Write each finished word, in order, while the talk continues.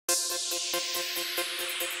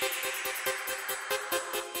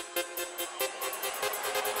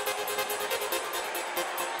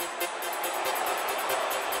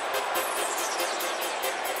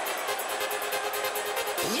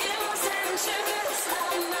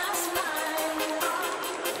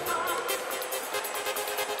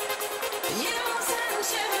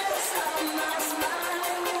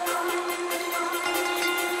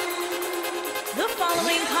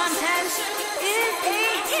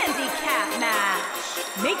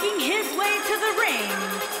Making his way to the ring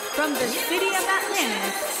from the city of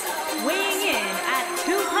Atlantis, weighing in at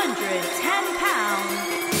 210 pounds,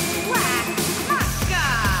 Black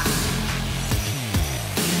Manta.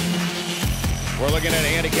 We're looking at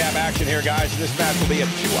handicap action here, guys. This match will be a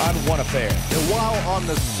 2-on-1 affair. And while on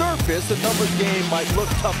the surface, the numbers game might look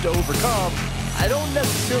tough to overcome, I don't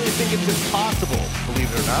necessarily think it's impossible,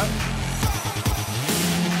 believe it or not.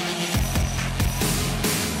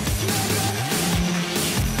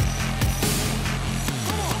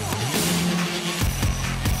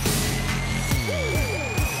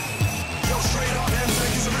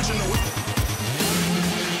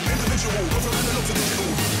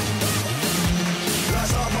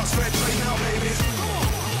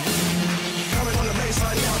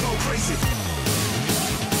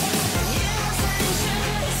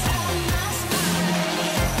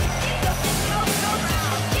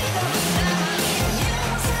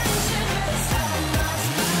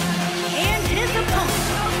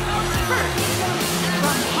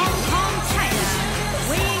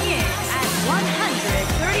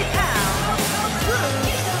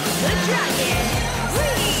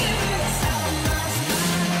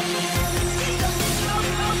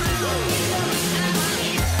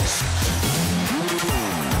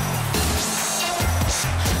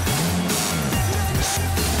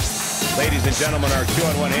 Ladies and gentlemen, our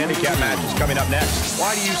 2-on-1 handicap match is coming up next.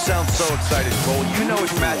 Why do you sound so excited, Cole? You know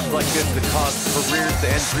it's matches like this that cause careers to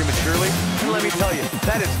end prematurely. And let me tell you,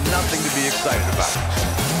 that is nothing to be excited about.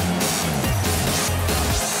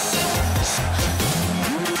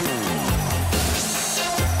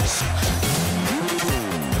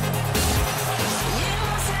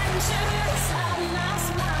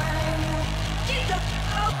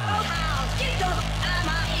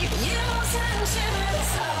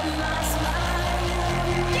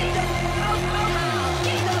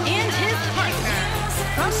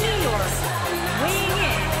 From New York, weighing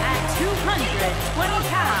in at 220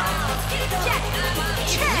 pounds, Jackie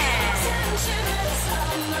Chan.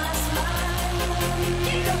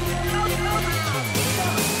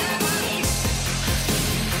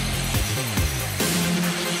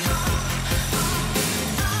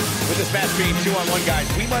 With this match being 2-on-1, guys,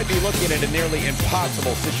 we might be looking at a nearly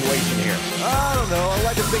impossible situation here. I don't know. I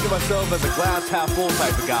like to think of myself as a glass half full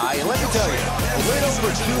type of guy. And let me tell you, a win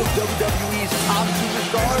over two of WWE's top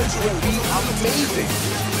superstars would be amazing.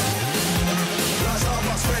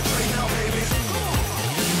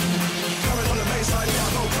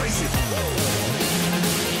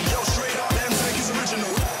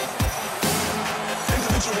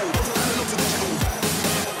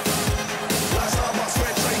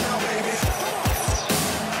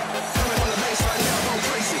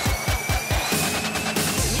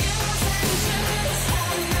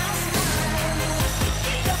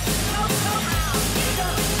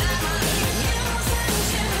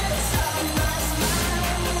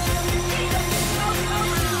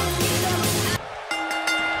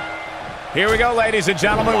 Here we go, ladies and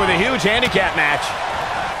gentlemen, with a huge handicap match.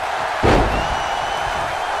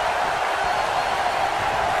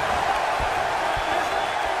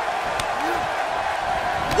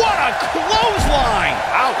 What a clothesline!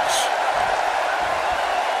 Ouch!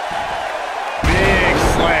 Big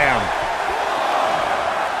slam.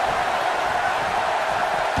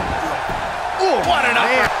 Ooh, what an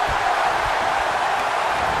upper.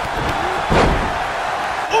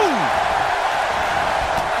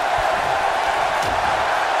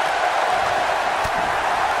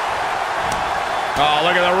 Oh,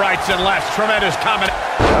 look at the rights and lefts. Tremendous combination.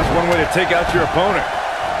 That's one way to take out your opponent.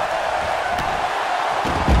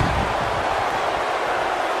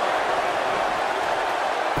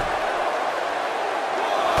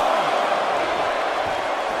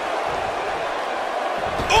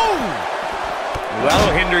 Ooh!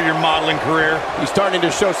 That'll hinder your modeling career. He's starting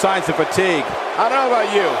to show signs of fatigue. I don't know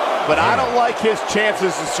about you, but I don't like his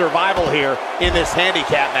chances of survival here in this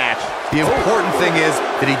handicap match. The important thing is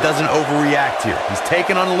that he doesn't overreact here. He's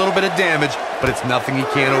taken on a little bit of damage, but it's nothing he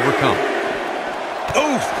can't overcome.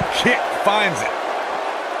 Oof! Kick finds it.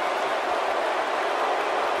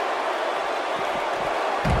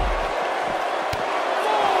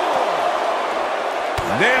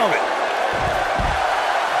 Nailed it.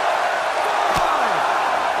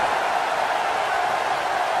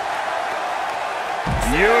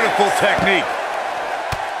 Beautiful technique.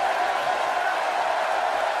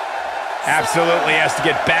 Absolutely has to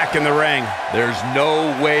get back in the ring. There's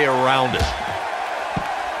no way around it.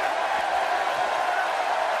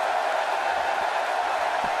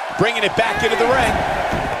 Bringing it back into the ring.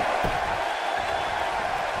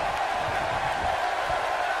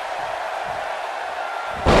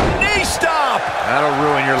 Knee stop! That'll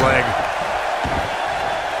ruin your leg.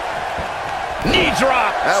 Knee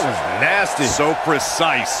drop. That was nasty. So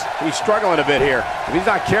precise. He's struggling a bit here. If he's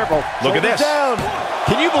not careful, Look at this. down.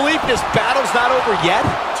 Can you believe this battle's not over yet?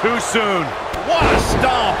 Too soon. What a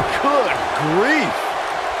stomp. Good grief.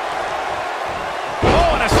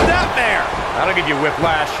 Oh, and a snap there. That'll give you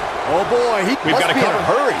whiplash. Oh boy, We've got to be in cover. a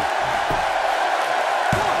hurry.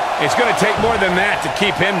 It's going to take more than that to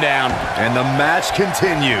keep him down. And the match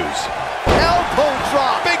continues. Elbow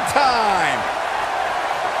drop. Big time.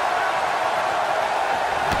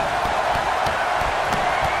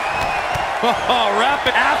 Oh,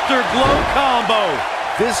 rapid afterglow combo.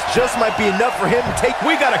 This just might be enough for him to take.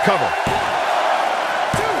 We got to cover.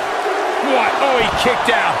 What? Oh, he kicked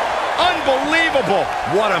out. Unbelievable.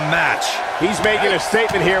 What a match. He's making a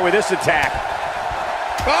statement here with this attack.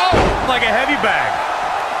 Oh, like a heavy bag.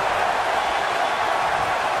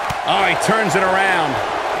 Oh, he turns it around.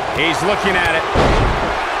 He's looking at it.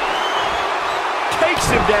 Takes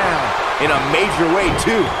him down in a major way,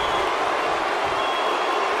 too.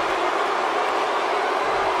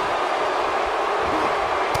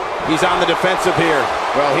 He's on the defensive here.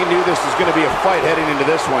 Well, he knew this was going to be a fight heading into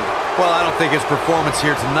this one. Well, I don't think his performance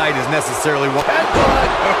here tonight is necessarily one.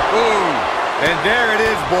 And there it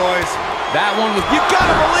is, boys. That one was... You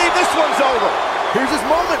gotta believe this one's over. Here's his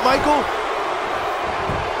moment, Michael.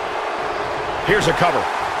 Here's a cover.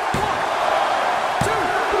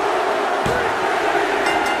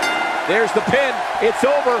 There's the pin. It's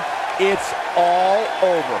over. It's all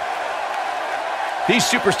over. These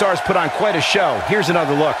superstars put on quite a show. Here's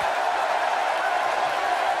another look.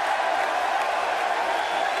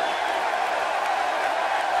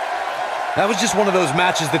 That was just one of those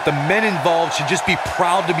matches that the men involved should just be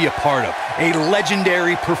proud to be a part of. A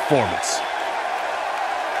legendary performance.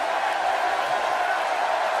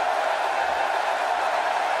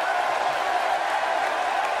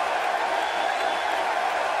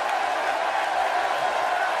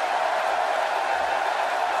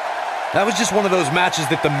 That was just one of those matches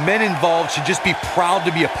that the men involved should just be proud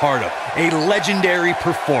to be a part of. A legendary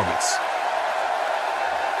performance.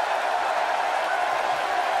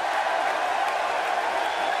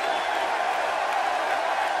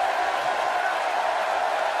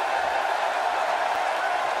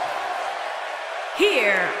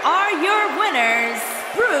 Here are your winners,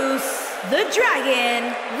 Bruce the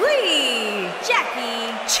Dragon Lee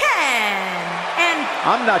Jackie Chan, and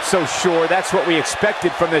I'm not so sure that's what we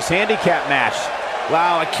expected from this handicap match.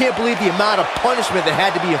 Wow, I can't believe the amount of punishment that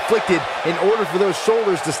had to be inflicted in order for those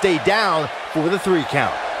shoulders to stay down for the 3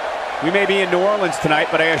 count. We may be in New Orleans tonight,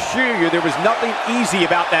 but I assure you there was nothing easy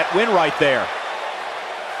about that win right there.